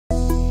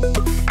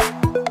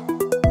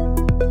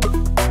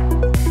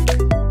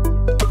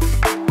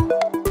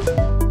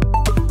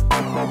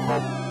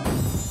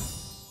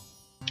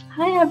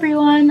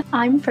everyone,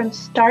 I'm from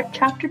Start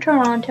Chapter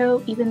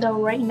Toronto, even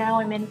though right now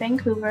I'm in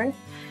Vancouver,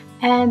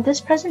 and this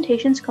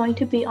presentation is going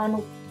to be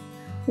on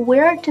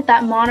where did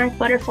that monarch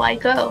butterfly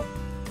go?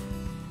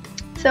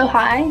 So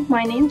hi,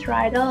 my name's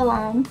Raida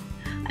alum.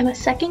 I'm a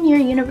second-year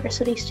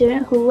university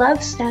student who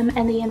loves STEM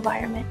and the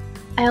environment.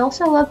 I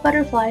also love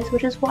butterflies,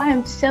 which is why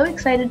I'm so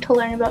excited to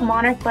learn about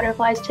monarch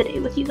butterflies today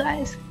with you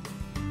guys.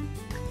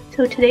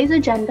 So today's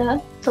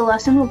agenda, the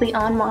lesson will be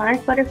on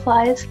monarch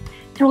butterflies,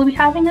 and we'll be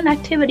having an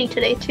activity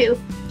today too.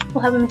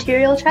 We'll have a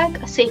material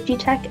check, a safety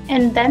check,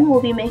 and then we'll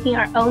be making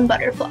our own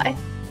butterfly.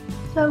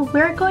 So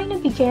we're going to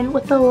begin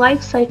with the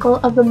life cycle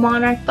of the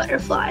monarch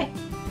butterfly.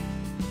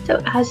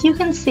 So as you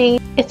can see,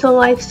 it's a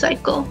life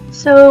cycle.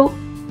 So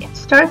it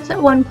starts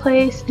at one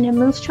place and it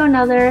moves to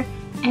another,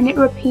 and it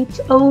repeats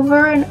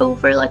over and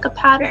over like a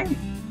pattern.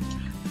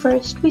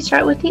 First, we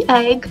start with the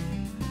egg.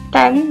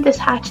 Then this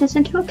hatches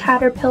into a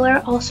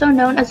caterpillar, also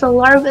known as the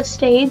larva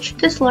stage.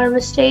 This larva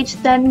stage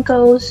then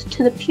goes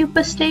to the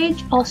pupa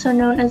stage, also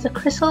known as the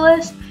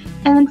chrysalis,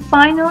 and then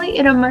finally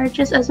it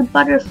emerges as a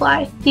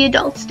butterfly, the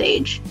adult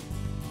stage.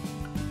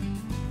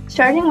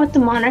 Starting with the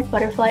monarch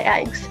butterfly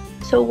eggs.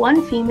 So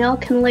one female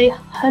can lay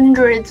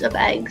hundreds of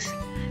eggs.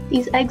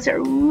 These eggs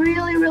are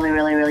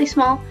really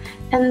small,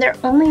 and they're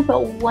only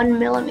about 1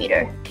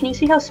 millimeter. Can you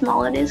see how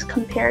small it is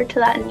compared to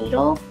that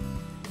needle?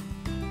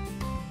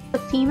 The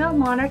female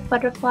monarch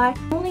butterfly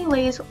only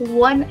lays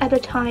one at a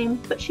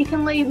time, but she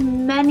can lay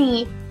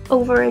many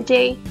over a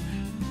day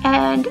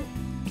and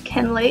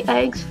can lay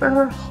eggs for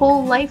her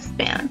whole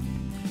lifespan.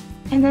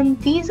 And then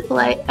these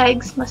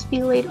eggs must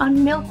be laid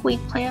on milkweed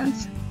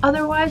plants,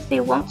 otherwise they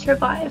won't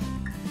survive.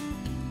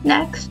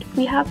 Next,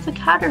 we have the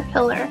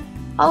caterpillar,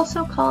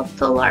 also called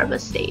the larva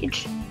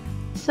stage.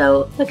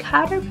 So the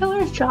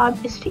caterpillar's job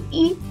is to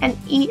eat and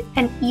eat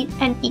and eat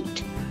and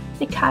eat.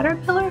 The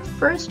caterpillar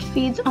first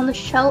feeds on the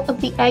shell of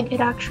the egg it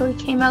actually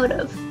came out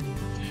of,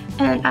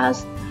 and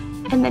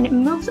then it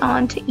moves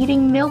on to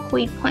eating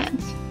milkweed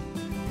plants.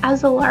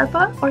 As the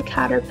larva or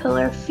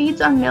caterpillar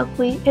feeds on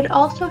milkweed, it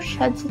also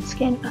sheds its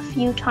skin a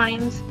few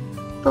times.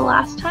 The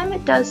last time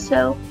it does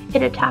so,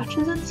 it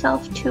attaches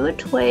itself to a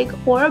twig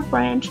or a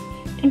branch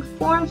and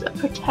forms a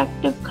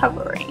protective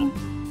covering.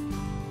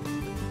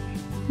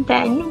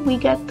 Then we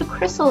get the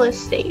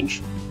chrysalis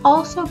stage,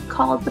 also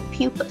called the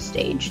pupa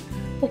stage.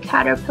 The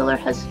caterpillar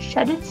has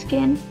shed its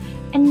skin,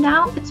 and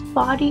now its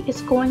body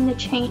is going to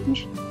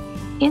change.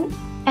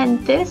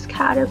 And this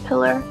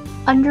caterpillar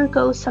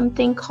undergoes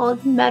something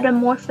called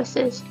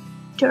metamorphosis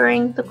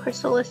during the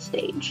chrysalis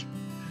stage.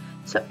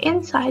 So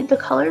inside, the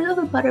colors of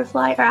the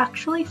butterfly are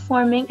actually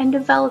forming and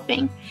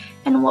developing,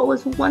 and what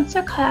was once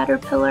a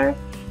caterpillar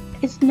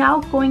is now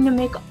going to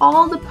make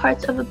all the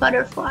parts of a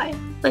butterfly,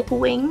 like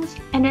wings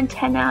and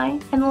antennae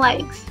and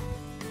legs.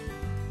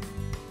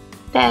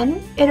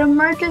 Then it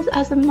emerges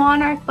as a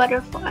monarch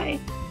butterfly,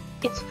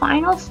 its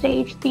final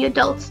stage, the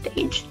adult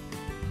stage.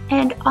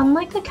 And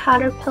unlike the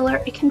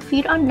caterpillar, it can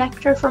feed on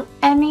nectar from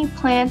any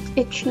plant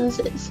it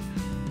chooses,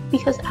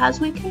 because as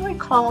we can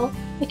recall,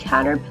 the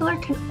caterpillar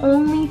can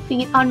only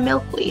feed on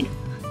milkweed.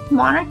 The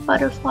monarch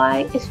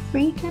butterfly is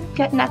free to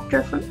get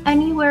nectar from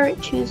anywhere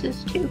it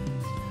chooses to.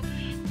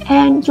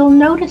 And you'll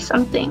notice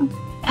something.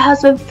 It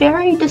has a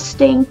very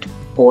distinct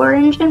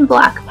orange and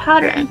black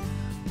pattern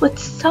with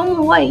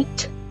some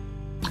white.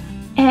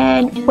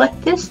 And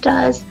what this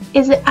does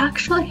is it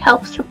actually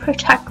helps to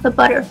protect the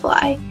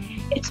butterfly.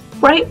 Its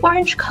bright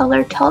orange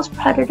color tells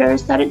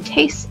predators that it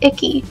tastes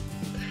icky.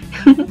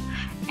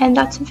 And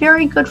that's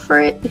very good for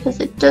it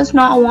because it does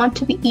not want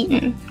to be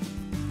eaten.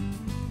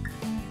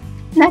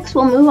 Next,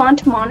 we'll move on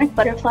to monarch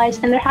butterflies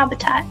and their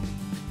habitat.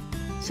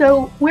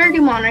 So where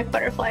do monarch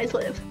butterflies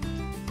live?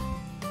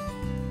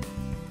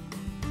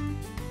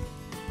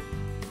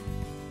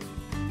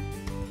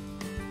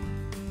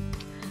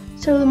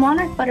 So the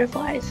monarch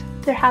butterflies,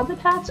 their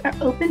habitats are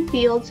open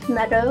fields,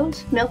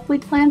 meadows,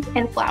 milkweed plants,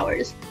 and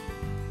flowers.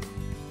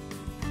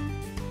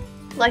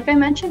 Like I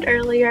mentioned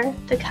earlier,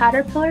 the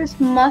caterpillars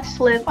must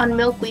live on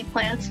milkweed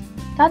plants.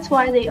 That's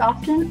why they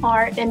often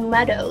are in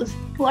meadows,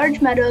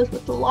 large meadows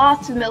with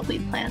lots of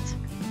milkweed plants.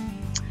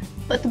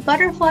 But the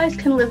butterflies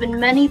can live in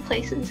many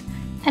places,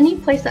 any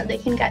place that they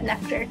can get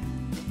nectar.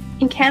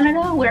 In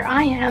Canada, where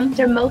I am,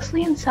 they're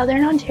mostly in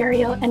southern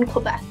Ontario and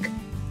Quebec.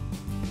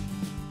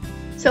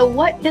 So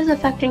what is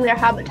affecting their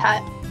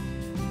habitat?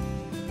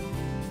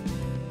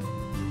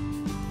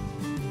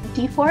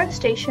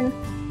 Deforestation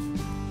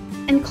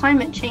and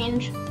climate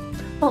change.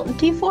 Well,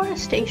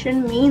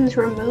 deforestation means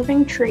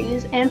removing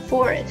trees and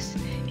forests.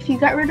 If you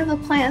get rid of the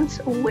plants,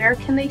 where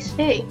can they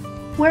stay?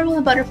 Where will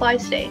the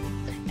butterflies stay?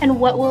 And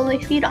what will they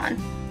feed on?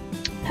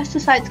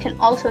 Pesticides can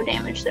also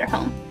damage their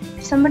home.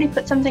 If somebody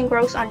put something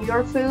gross on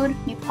your food,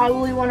 you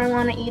probably wouldn't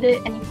want to eat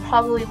it, and you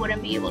probably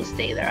wouldn't be able to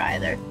stay there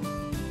either.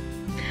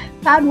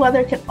 Bad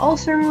weather can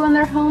also ruin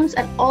their homes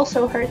and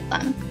also hurt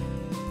them.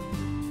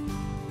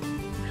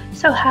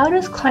 So how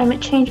does climate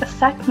change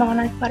affect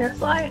monarch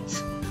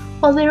butterflies?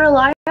 Well, they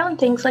rely on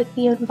things like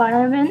the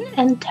environment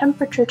and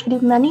temperature to do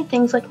many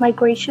things like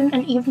migration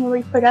and even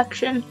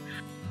reproduction.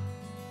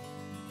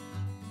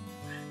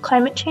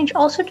 Climate change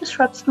also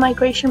disrupts the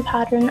migration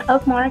pattern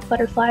of monarch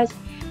butterflies,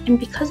 and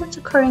because it's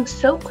occurring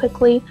so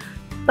quickly,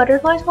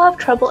 butterflies will have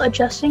trouble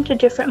adjusting to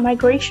different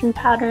migration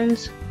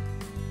patterns.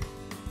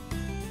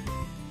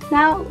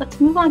 Now let's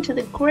move on to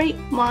the great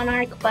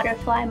monarch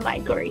butterfly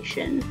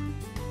migration.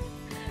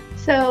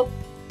 So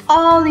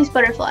all these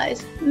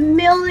butterflies,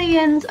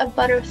 millions of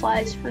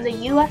butterflies from the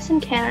US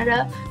and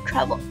Canada,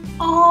 travel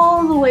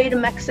all the way to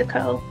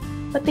Mexico,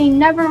 but they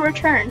never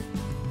return.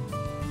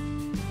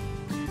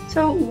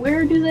 So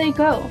where do they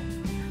go?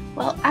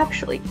 Well,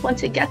 actually,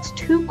 once it gets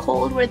too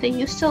cold where they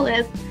used to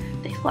live,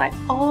 they fly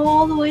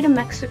all the way to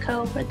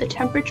Mexico where the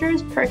temperature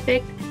is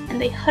perfect,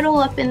 and they huddle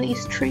up in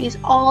these trees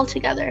all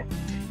together.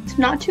 It's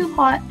not too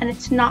hot and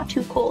it's not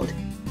too cold.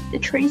 The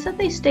trees that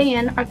they stay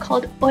in are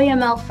called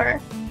oyamel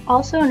fir,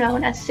 also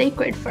known as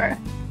sacred fir.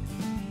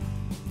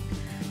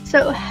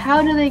 So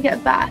how do they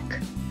get back?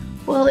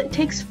 Well, it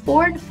takes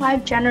 4 to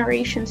 5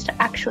 generations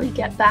to actually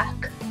get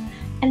back,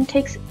 and it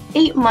takes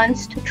 8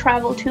 months to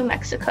travel to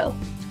Mexico.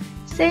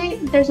 Say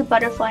there's a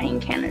butterfly in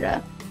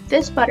Canada.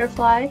 This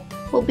butterfly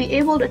will be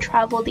able to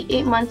travel the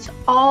 8 months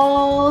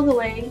all the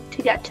way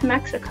to get to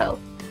Mexico.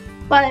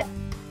 But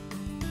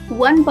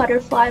one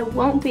butterfly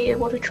won't be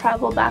able to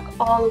travel back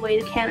all the way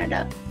to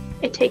Canada.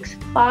 It takes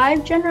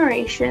 5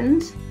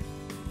 generations,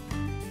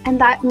 and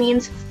that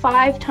means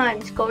 5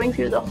 times going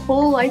through the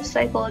whole life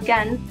cycle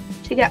again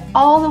to get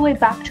all the way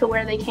back to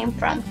where they came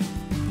from.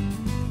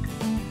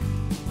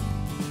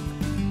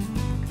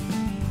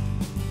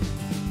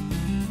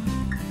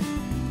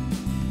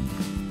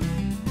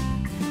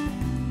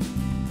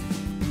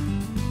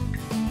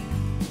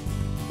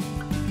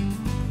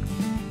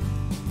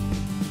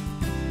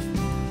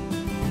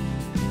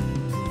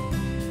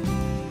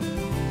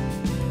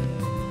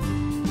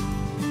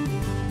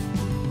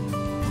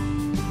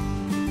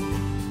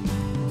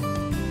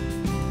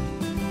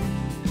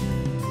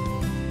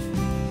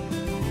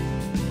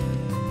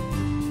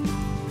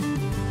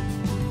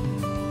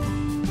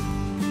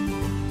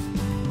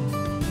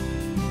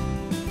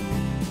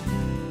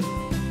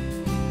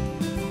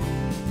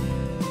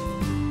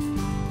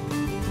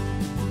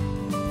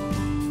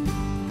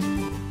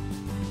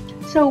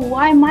 So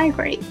why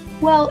migrate?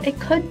 Well, it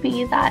could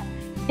be that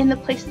in the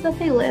places that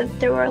they live,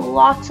 there were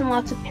lots and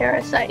lots of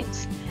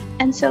parasites.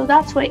 And so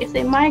that's why if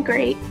they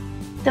migrate,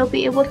 they'll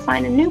be able to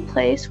find a new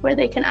place where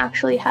they can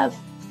actually have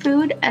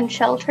food and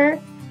shelter,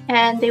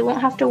 and they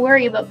won't have to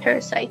worry about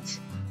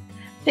parasites.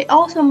 They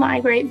also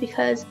migrate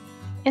because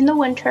in the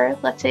winter,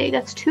 let's say it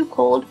gets too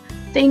cold,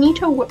 they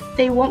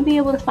won't be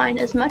able to find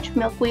as much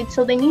milkweed,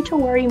 so they need to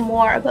worry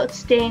more about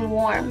staying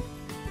warm.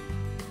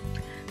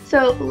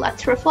 So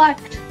let's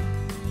reflect.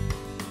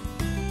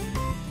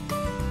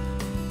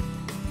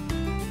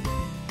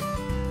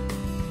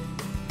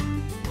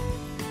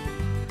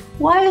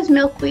 Why is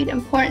milkweed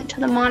important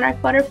to the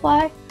monarch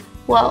butterfly?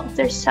 Well,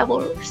 there's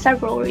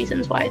several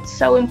reasons why it's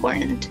so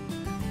important.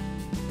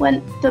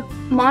 When the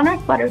monarch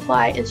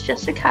butterfly is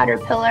just a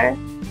caterpillar,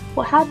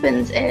 what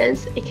happens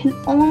is it can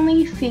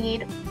only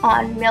feed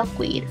on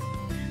milkweed.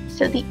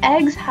 So the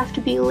eggs have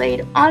to be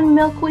laid on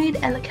milkweed,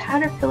 and the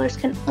caterpillars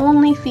can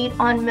only feed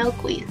on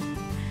milkweed.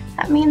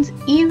 That means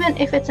even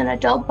if it's an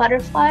adult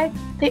butterfly,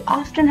 they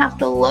often have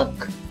to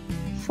look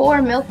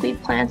for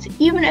milkweed plants,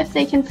 even if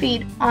they can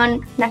feed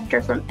on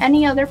nectar from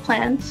any other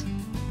plants,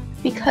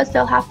 because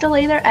they'll have to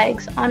lay their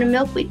eggs on a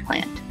milkweed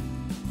plant.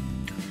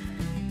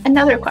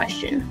 Another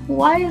question,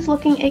 why is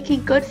looking icky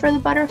good for the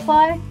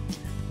butterfly?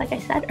 Like I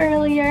said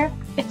earlier,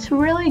 it's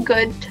really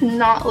good to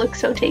not look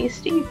so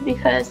tasty,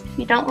 because if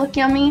you don't look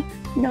yummy,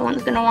 no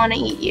one's going to want to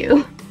eat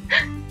you.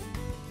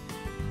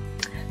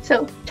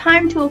 So,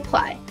 time to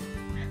apply.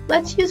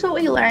 Let's use what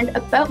we learned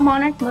about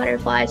monarch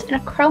butterflies in a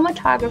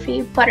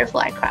chromatography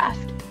butterfly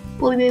craft.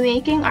 We'll be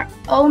making our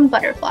own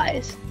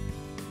butterflies.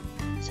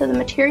 So the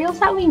materials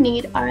that we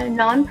need are a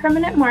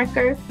non-permanent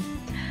marker,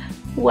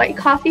 white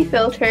coffee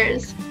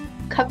filters,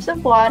 cups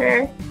of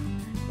water,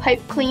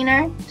 pipe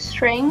cleaner,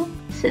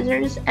 string,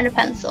 scissors, and a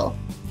pencil.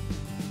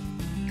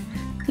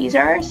 These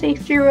are our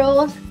safety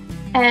rules,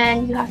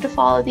 and you have to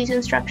follow these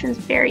instructions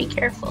very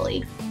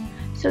carefully.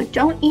 So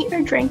don't eat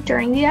or drink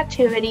during the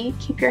activity.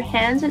 Keep your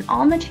hands and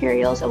all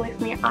materials away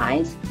from your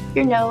eyes,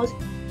 your nose,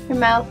 your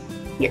mouth,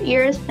 your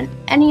ears, and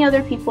any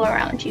other people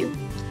around you.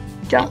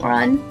 Don't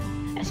run,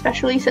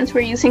 especially since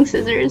we're using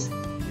scissors.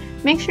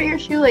 Make sure your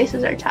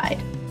shoelaces are tied.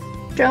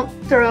 Don't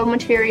throw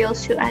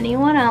materials to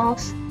anyone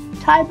else.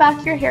 Tie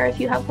back your hair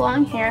if you have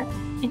long hair,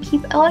 and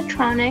keep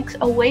electronics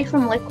away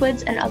from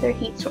liquids and other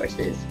heat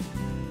sources.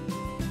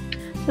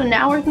 So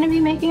now we're going to be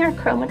making our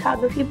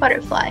chromatography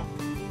butterfly.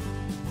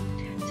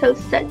 So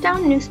set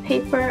down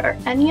newspaper or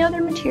any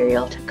other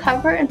material to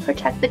cover and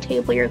protect the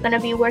table you're going to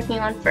be working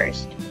on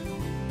first.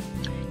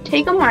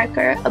 Take a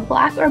marker. A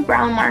black or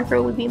brown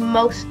marker would be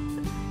most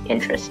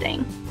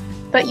interesting,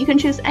 but you can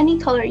choose any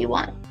color you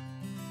want.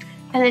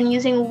 And then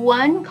using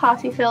one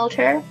coffee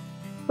filter,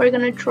 we're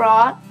going to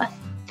draw a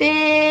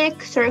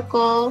thick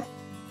circle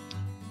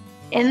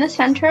in the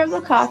center of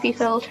the coffee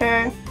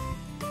filter,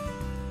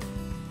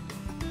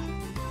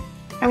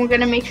 and we're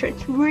going to make sure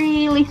it's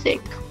really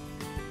thick.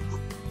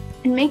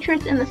 and make sure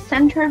it's in the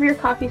center of your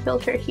coffee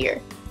filter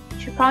here. You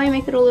should probably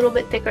make it a little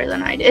bit thicker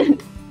than I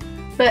did,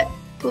 but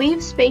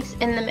leave space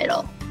in the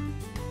middle.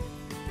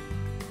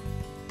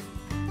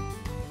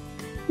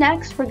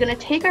 Next, we're going to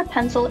take our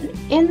pencil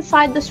and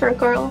inside the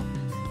circle,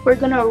 we're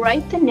going to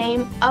write the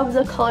name of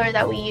the color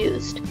that we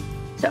used.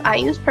 So I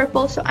used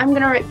purple, so I'm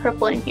going to write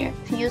purple in here.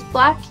 If you use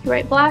black, you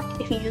write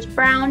black. If you use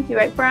brown, you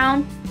write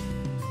brown,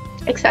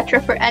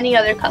 etc. for any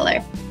other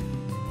color.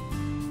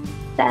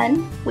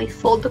 Then we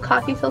fold the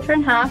coffee filter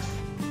in half,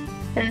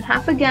 then in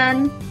half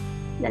again,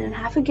 then in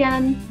half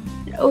again,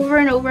 and over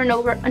and over and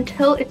over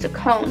until it's a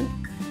cone.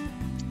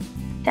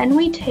 Then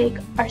we take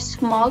our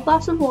small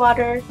glass of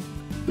water,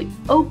 we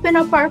open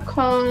up our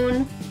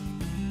cone,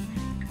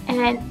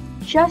 and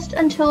just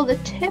until the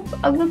tip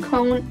of the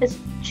cone is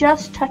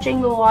just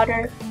touching the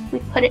water, we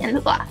put it in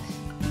the glass.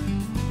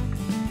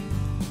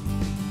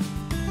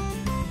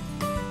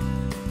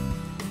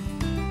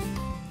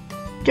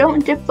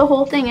 Don't dip the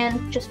whole thing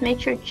in, just make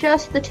sure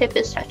just the tip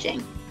is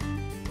touching.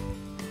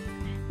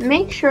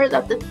 Make sure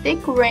that the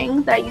thick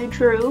ring that you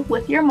drew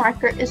with your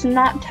marker is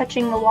not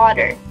touching the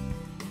water.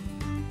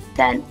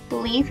 Then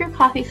leave your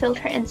coffee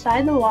filter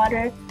inside the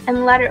water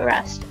and let it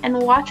rest, and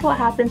watch what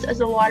happens as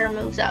the water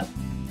moves up.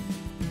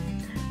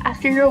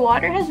 After your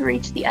water has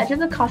reached the edge of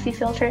the coffee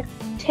filter,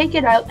 take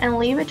it out and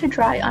leave it to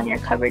dry on your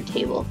covered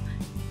table.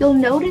 You'll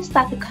notice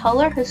that the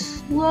color has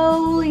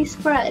slowly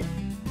spread,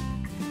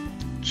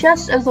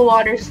 just as the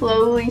water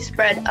slowly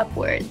spread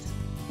upwards.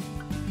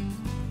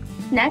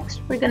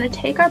 Next, we're going to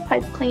take our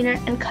pipe cleaner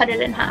and cut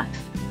it in half.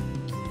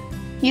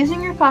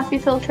 Using your coffee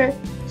filter,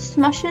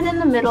 smush it in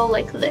the middle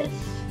like this,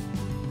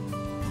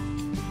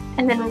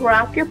 and then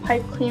wrap your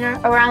pipe cleaner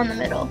around the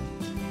middle.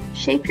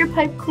 Shape your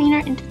pipe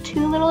cleaner into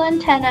 2 little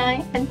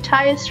antennae and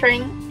tie a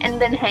string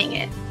and then hang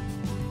it.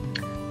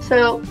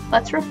 So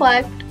let's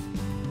reflect.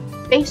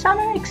 Based on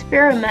our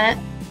experiment,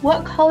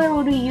 what color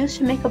would we use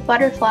to make a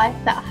butterfly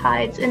that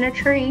hides in a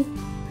tree?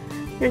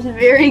 There's a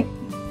very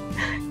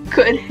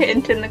good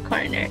hint in the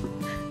corner.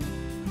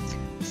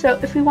 So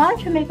if we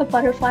wanted to make a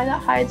butterfly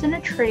that hides in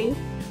a tree,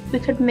 we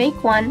could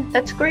make one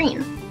that's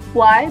green.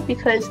 Why?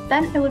 Because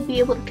then it would be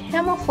able to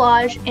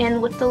camouflage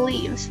in with the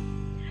leaves.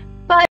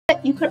 But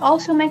you could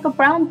also make a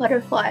brown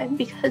butterfly,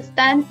 because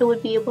then it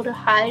would be able to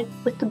hide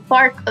with the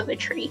bark of a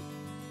tree.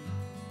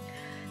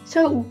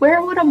 So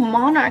where would a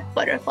monarch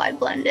butterfly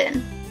blend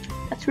in?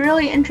 That's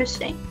really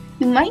interesting.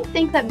 You might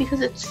think that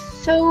because it's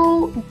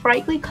so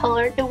brightly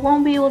colored, it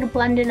won't be able to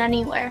blend in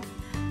anywhere.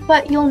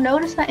 But you'll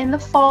notice that in the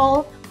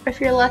fall, or if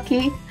you're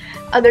lucky,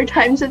 other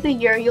times of the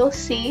year, you'll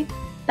see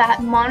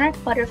that monarch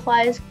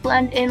butterflies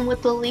blend in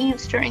with the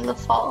leaves during the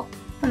fall.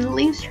 When the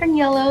leaves turn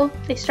yellow,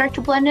 they start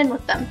to blend in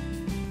with them.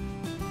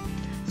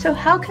 So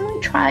how can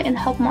we try and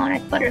help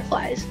monarch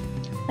butterflies?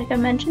 Like I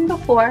mentioned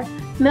before,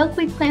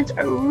 milkweed plants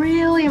are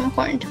really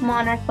important to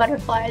monarch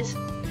butterflies.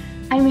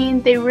 I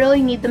mean, they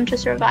really need them to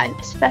survive,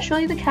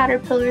 especially the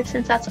caterpillars,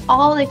 since that's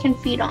all they can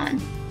feed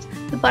on.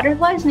 The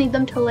butterflies need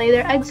them to lay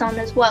their eggs on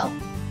as well.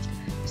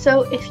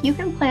 So if you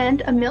can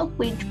plant a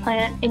milkweed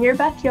plant in your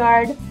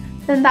backyard,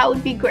 then that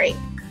would be great.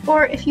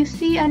 Or if you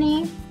see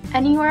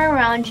anywhere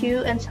around you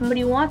and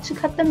somebody wants to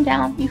cut them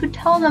down, you could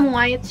tell them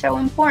why it's so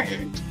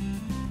important,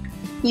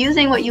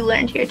 using what you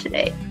learned here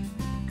today.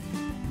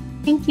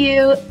 Thank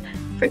you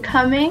for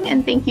coming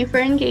and thank you for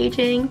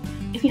engaging.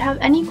 If you have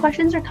any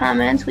questions or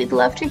comments, we'd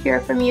love to hear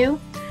from you.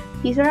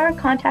 These are our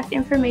contact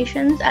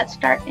informations at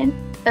Start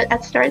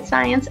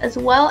Science, as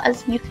well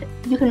as you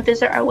can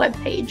visit our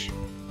webpage.